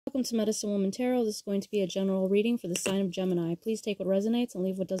Welcome to Medicine Woman Tarot. This is going to be a general reading for the sign of Gemini. Please take what resonates and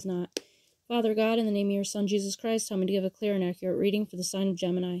leave what does not. Father God, in the name of your Son, Jesus Christ, tell me to give a clear and accurate reading for the sign of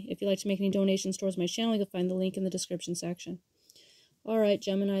Gemini. If you'd like to make any donations towards my channel, you'll find the link in the description section. Alright,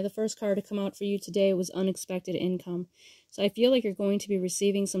 Gemini, the first card to come out for you today was unexpected income. So I feel like you're going to be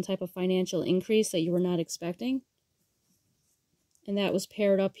receiving some type of financial increase that you were not expecting. And that was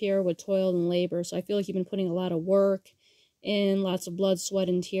paired up here with toil and labor. So I feel like you've been putting a lot of work in, lots of blood, sweat,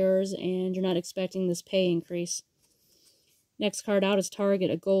 and tears, and you're not expecting this pay increase. Next card out is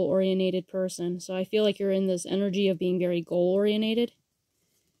Target, a goal-oriented person. So I feel like you're in this energy of being very goal-oriented.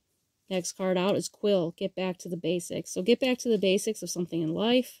 Next card out is Quill, get back to the basics. So get back to the basics of something in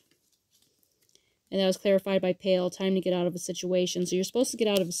life. And that was clarified by Pale, time to get out of a situation. So you're supposed to get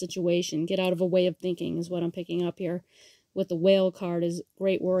out of a situation, get out of a way of thinking is what I'm picking up here. With the Whale card is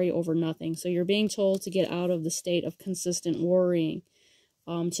great worry over nothing. So you're being told to get out of the state of consistent worrying.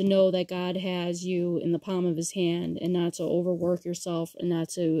 To know that God has you in the palm of his hand and not to overwork yourself and not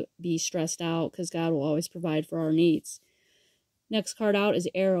to be stressed out because God will always provide for our needs. Next card out is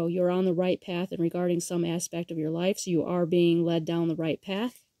Arrow. You're on the right path in regarding some aspect of your life, so you are being led down the right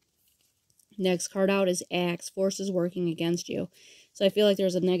path. Next card out is Axe, forces working against you. So I feel like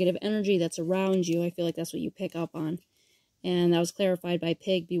there's a negative energy that's around you. I feel like that's what you pick up on. And that was clarified by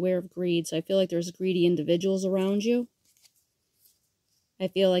Pig, beware of greed. So I feel like there's greedy individuals around you. I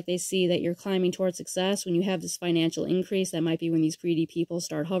feel like they see that you're climbing towards success. When you have this financial increase, that might be when these greedy people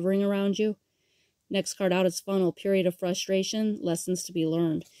start hovering around you. Next card out is Funnel, period of frustration, lessons to be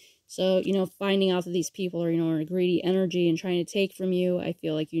learned. So, finding out that these people are, in a greedy energy and trying to take from you, I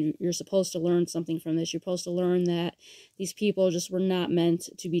feel like you're supposed to learn something from this. You're supposed to learn that these people just were not meant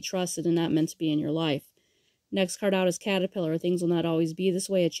to be trusted and not meant to be in your life. Next card out is Caterpillar. Things will not always be this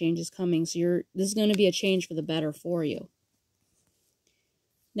way. A change is coming. So this is going to be a change for the better for you.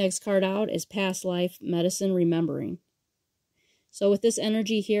 Next card out is Past Life, Medicine, Remembering. So with this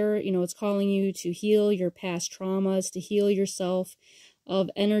energy here, it's calling you to heal your past traumas, to heal yourself of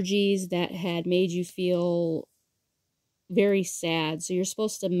energies that had made you feel very sad. So you're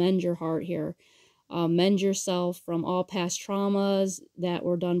supposed to mend your heart here. Mend yourself from all past traumas that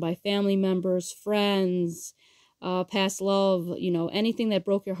were done by family members, friends, past love, anything that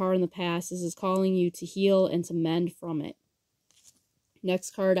broke your heart in the past. This is calling you to heal and to mend from it.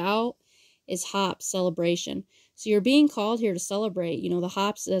 Next card out is Hops, Celebration. So you're being called here to celebrate. The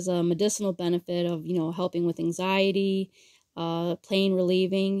hops as a medicinal benefit of, helping with anxiety, pain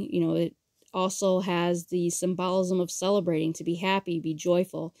relieving. It also has the symbolism of celebrating, to be happy, be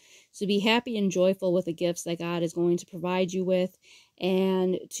joyful. So be happy and joyful with the gifts that God is going to provide you with,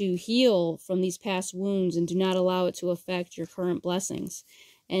 and to heal from these past wounds and do not allow it to affect your current blessings.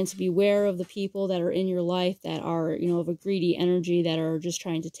 And to beware of the people that are in your life that are, of a greedy energy, that are just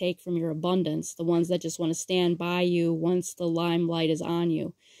trying to take from your abundance. The ones that just want to stand by you once the limelight is on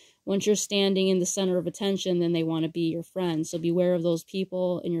you. Once you're standing in the center of attention, then they want to be your friend. So beware of those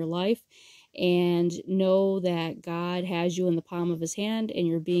people in your life. And know that God has you in the palm of his hand and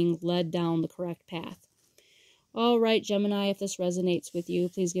you're being led down the correct path. All right, Gemini, if this resonates with you,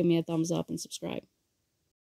 please give me a thumbs up and subscribe.